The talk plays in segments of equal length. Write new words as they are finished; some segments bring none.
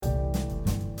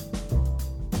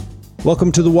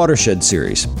Welcome to the Watershed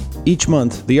series. Each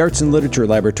month, the Arts and Literature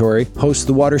Laboratory hosts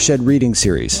the Watershed Reading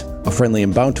Series, a friendly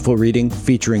and bountiful reading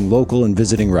featuring local and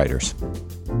visiting writers.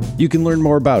 You can learn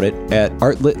more about it at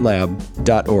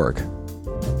artlitlab.org.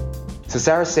 So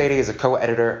Sarah Sadie is a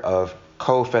co-editor of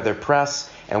Co-Feather Press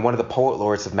and one of the Poet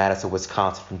Laureates of Madison,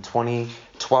 Wisconsin from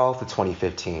 2012 to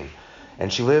 2015.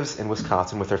 And she lives in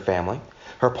Wisconsin with her family.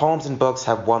 Her poems and books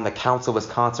have won the Council of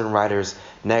Wisconsin Writers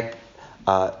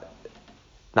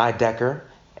Niedecker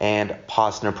and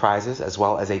Posner Prizes, as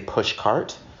well as a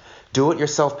pushcart.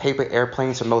 Do-It-Yourself Paper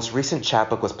Airplanes, her most recent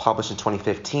chapbook, was published in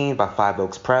 2015 by Five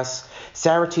Oaks Press.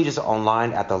 Sarah teaches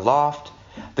online at The Loft,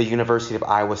 the University of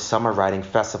Iowa Summer Writing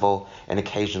Festival, and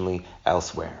occasionally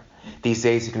elsewhere. These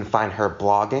days you can find her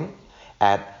blogging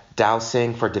at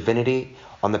Dowsing for Divinity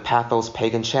on the Pathos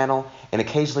Pagan channel, and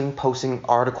occasionally posting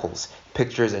articles,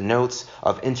 pictures, and notes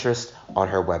of interest on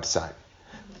her website.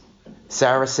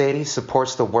 Sarah Sadie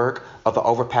supports the work of the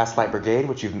Overpass Light Brigade,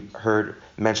 which you've heard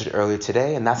mentioned earlier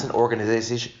today, and that's an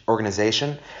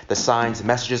organization that signs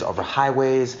messages over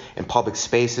highways and public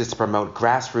spaces to promote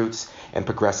grassroots and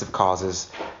progressive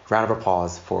causes. Round of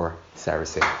applause for Sarah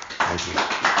Sadie. Thank you.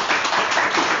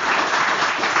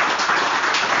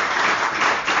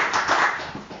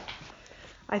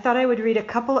 I thought I would read a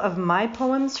couple of my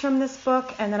poems from this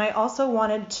book, and then I also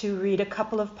wanted to read a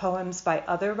couple of poems by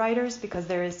other writers because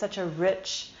there is such a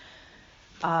rich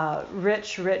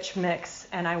mix,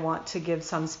 and I want to give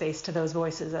some space to those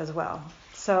voices as well.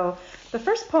 So the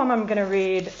first poem I'm going to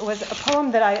read was a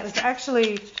poem that I was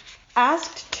actually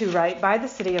asked to write by the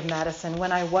city of Madison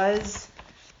when I was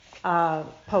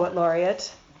Poet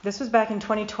Laureate. This was back in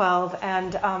 2012,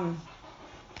 and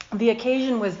the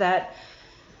occasion was that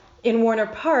in Warner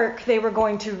Park, they were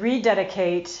going to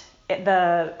rededicate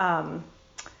the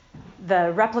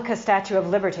replica Statue of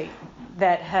Liberty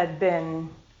that had been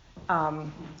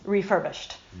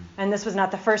refurbished. And this was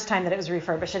not the first time that it was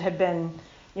refurbished. It had been,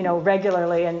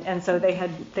 regularly, and so they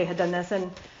had done this.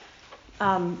 And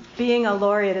being a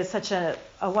laureate is such a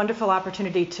wonderful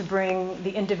opportunity to bring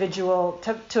the individual,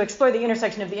 to explore the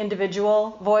intersection of the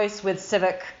individual voice with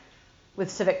civic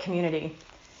community,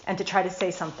 and to try to say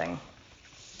something.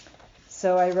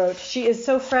 So I wrote, "She is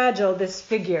so fragile, this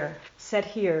figure, set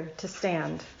here to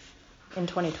stand," in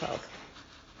 2012.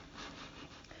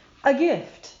 A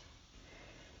gift,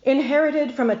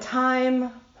 inherited from a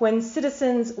time when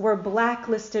citizens were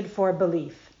blacklisted for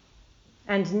belief,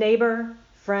 and neighbor,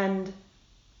 friend,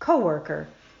 coworker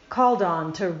called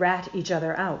on to rat each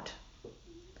other out.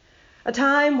 A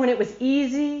time when it was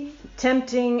easy,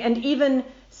 tempting, and even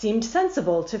seemed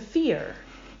sensible to fear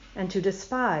and to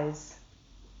despise.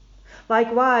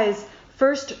 Likewise,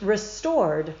 first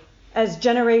restored as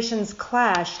generations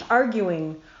clashed,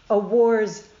 arguing a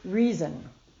war's reason,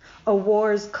 a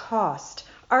war's cost,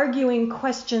 arguing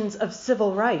questions of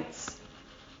civil rights,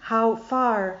 how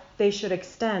far they should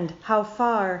extend, how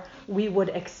far we would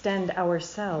extend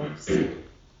ourselves.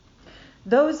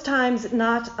 Those times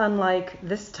not unlike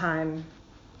this time.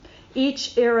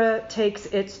 Each era takes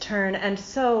its turn, and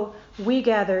so we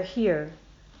gather here,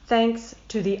 thanks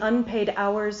to the unpaid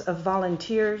hours of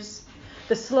volunteers,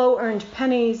 the slow-earned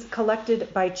pennies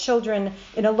collected by children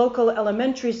in a local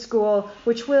elementary school,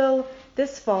 which will,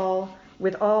 this fall,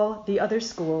 with all the other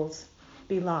schools,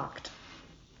 be locked.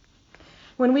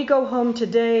 When we go home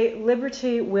today,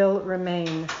 liberty will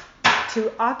remain to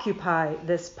occupy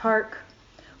this park,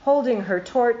 holding her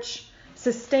torch,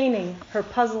 sustaining her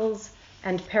puzzles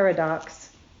and paradox,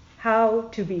 how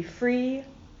to be free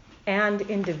and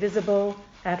indivisible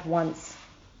at once.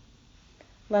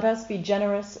 Let us be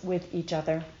generous with each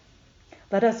other.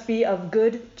 Let us be of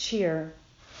good cheer,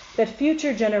 that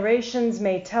future generations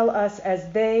may tell us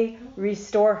as they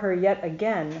restore her yet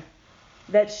again,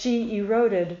 that she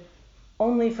eroded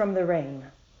only from the rain,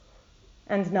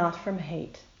 and not from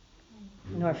hate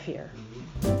nor fear.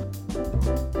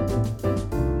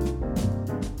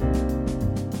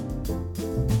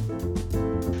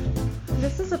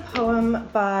 This is a poem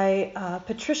by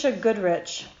Patricia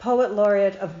Goodrich, Poet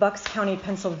Laureate of Bucks County,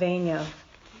 Pennsylvania,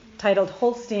 titled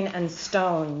Holstein and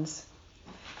Stones.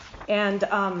 And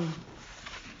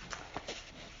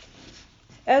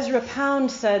Ezra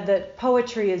Pound said that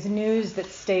poetry is news that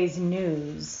stays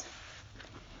news.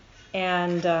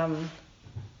 And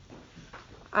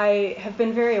I have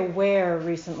been very aware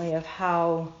recently of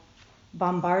how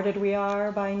bombarded we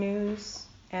are by news,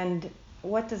 and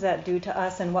what does that do to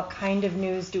us, and what kind of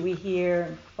news do we hear,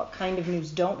 and what kind of news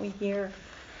don't we hear?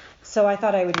 So I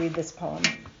thought I would read this poem,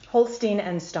 Holstein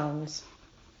and Stones.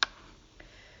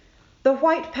 The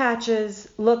white patches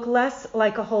look less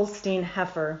like a Holstein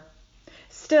heifer,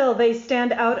 Still, they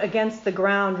stand out against the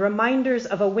ground, reminders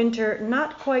of a winter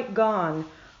not quite gone,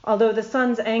 although the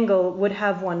sun's angle would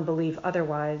have one believe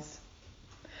otherwise.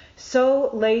 So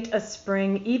late a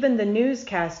spring, even the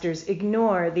newscasters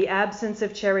ignore the absence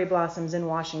of cherry blossoms in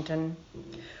Washington.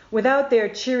 Without their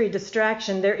cheery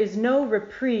distraction, there is no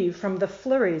reprieve from the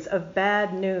flurries of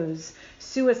bad news,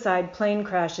 suicide plane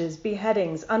crashes,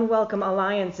 beheadings, unwelcome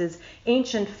alliances,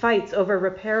 ancient fights over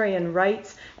riparian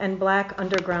rights, and black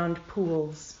underground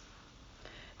pools.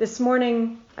 This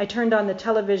morning, I turned on the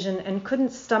television and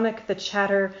couldn't stomach the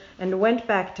chatter and went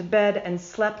back to bed and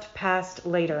slept past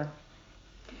later.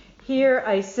 Here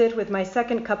I sit with my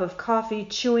second cup of coffee,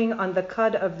 chewing on the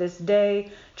cud of this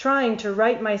day, trying to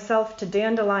write myself to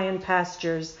dandelion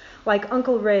pastures, like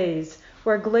Uncle Ray's,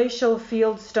 where glacial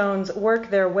field stones work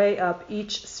their way up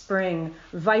each spring,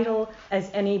 vital as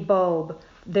any bulb,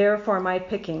 there for my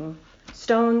picking.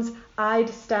 Stones I'd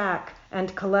stack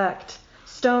and collect.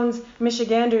 Stones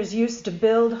Michiganders used to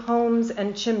build homes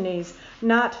and chimneys,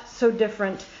 not so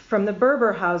different from the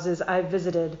Berber houses I've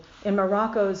visited in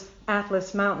Morocco's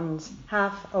Atlas Mountains,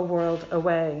 half a world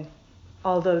away.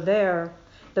 Although there,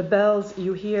 the bells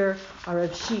you hear are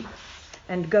of sheep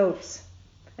and goats.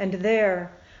 And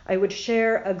there, I would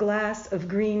share a glass of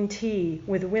green tea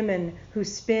with women who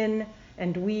spin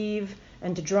and weave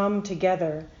and drum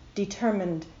together,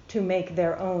 determined to make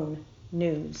their own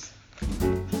news.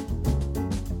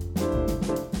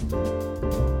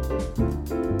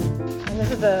 And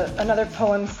this is another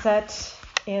poem set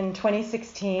in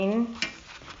 2016.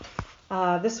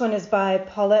 This one is by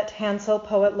Paulette Hansel,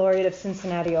 Poet Laureate of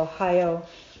Cincinnati, Ohio,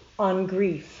 on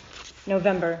grief,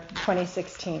 November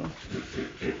 2016.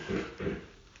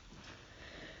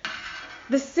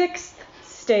 The sixth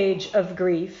stage of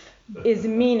grief is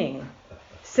meaning,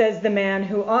 says the man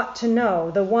who ought to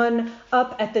know, the one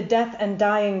up at the death and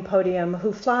dying podium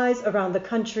who flies around the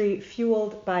country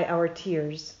fueled by our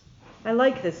tears. I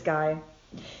like this guy.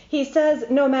 He says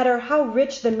no matter how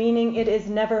rich the meaning, it is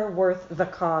never worth the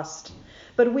cost.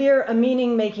 But we're a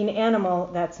meaning-making animal,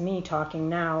 that's me talking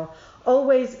now,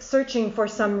 always searching for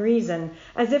some reason,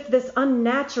 as if this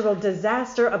unnatural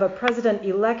disaster of a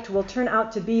president-elect will turn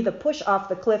out to be the push off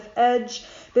the cliff edge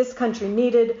this country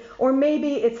needed, or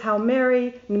maybe it's how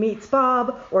Mary meets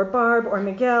Bob or Barb or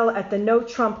Miguel at the No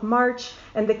Trump March,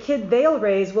 and the kid they'll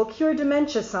raise will cure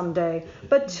dementia someday,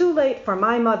 but too late for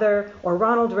my mother or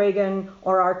Ronald Reagan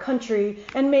or our country,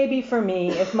 and maybe for me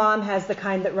if mom has the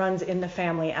kind that runs in the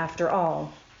family after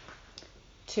all.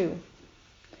 2.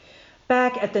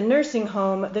 Back at the nursing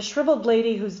home, the shriveled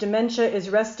lady whose dementia is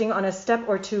resting on a step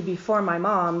or two before my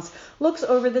mom's looks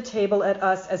over the table at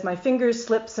us as my fingers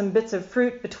slip some bits of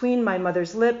fruit between my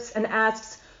mother's lips and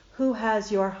asks, "Who has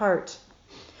your heart?"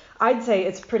 I'd say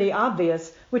it's pretty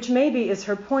obvious, which maybe is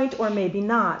her point or maybe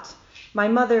not. My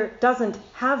mother doesn't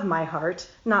have my heart,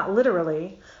 not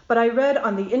literally, but I read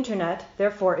on the internet,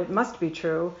 therefore it must be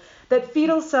true, that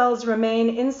fetal cells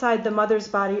remain inside the mother's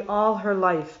body all her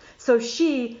life. So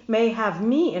she may have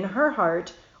me in her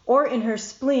heart, or in her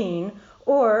spleen,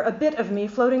 or a bit of me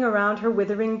floating around her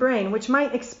withering brain, which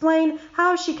might explain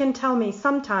how she can tell me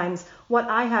sometimes what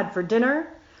I had for dinner,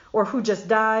 or who just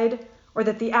died, or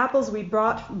that the apples we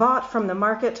bought from the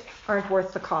market aren't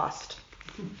worth the cost.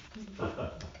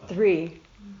 3.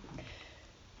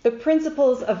 The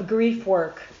principles of grief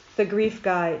work, the grief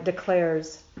guy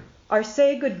declares, are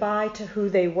say goodbye to who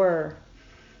they were.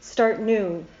 Start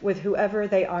new with whoever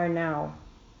they are now.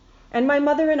 And my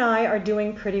mother and I are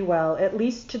doing pretty well, at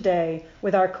least today,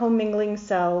 with our commingling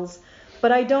cells,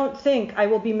 but I don't think I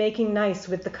will be making nice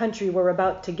with the country we're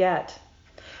about to get.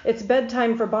 It's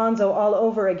bedtime for Bonzo all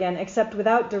over again, except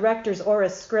without directors or a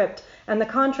script, and the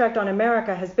contract on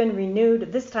America has been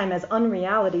renewed, this time as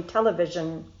unreality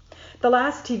television. The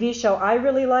last TV show I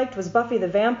really liked was Buffy the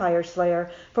Vampire Slayer,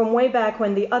 from way back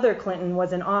when the other Clinton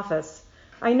was in office.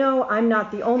 I know I'm not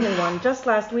the only one. Just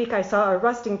last week I saw a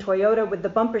rusting Toyota with the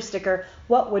bumper sticker,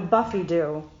 "What would Buffy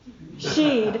do?"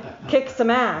 She'd kick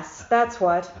some ass, that's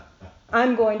what.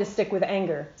 I'm going to stick with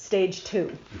anger, stage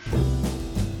 2.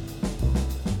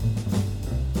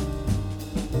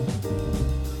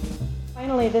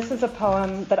 Finally, this is a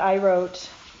poem that I wrote,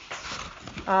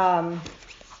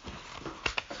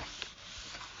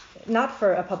 not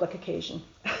for a public occasion,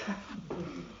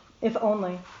 if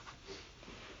only.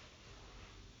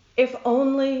 If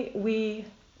only we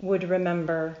would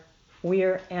remember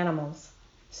we're animals,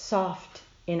 soft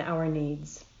in our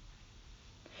needs.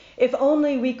 If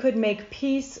only we could make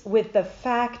peace with the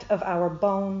fact of our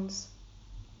bones.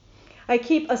 I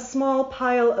keep a small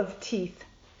pile of teeth,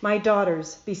 my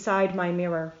daughter's, beside my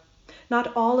mirror.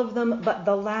 Not all of them, but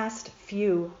the last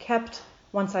few, kept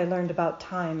once I learned about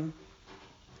time.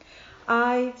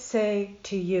 I say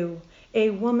to you, a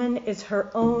woman is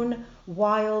her own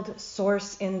wild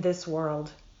source in this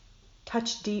world.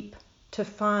 Touch deep to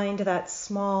find that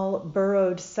small,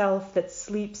 burrowed self that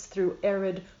sleeps through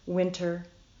arid winter.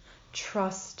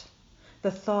 Trust.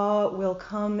 The thaw will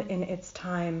come in its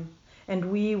time,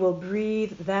 and we will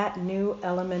breathe that new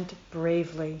element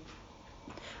bravely.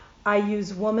 I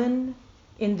use woman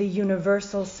in the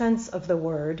universal sense of the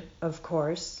word, of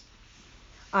course.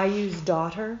 I use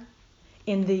daughter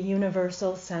in the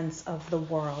universal sense of the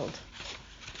world.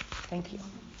 Thank you.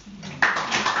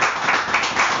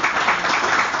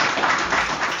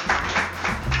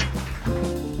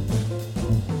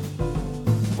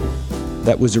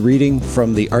 That was a reading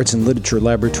from the Arts and Literature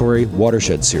Laboratory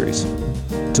Watershed series.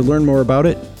 To learn more about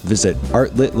it, visit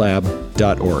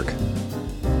artlitlab.org.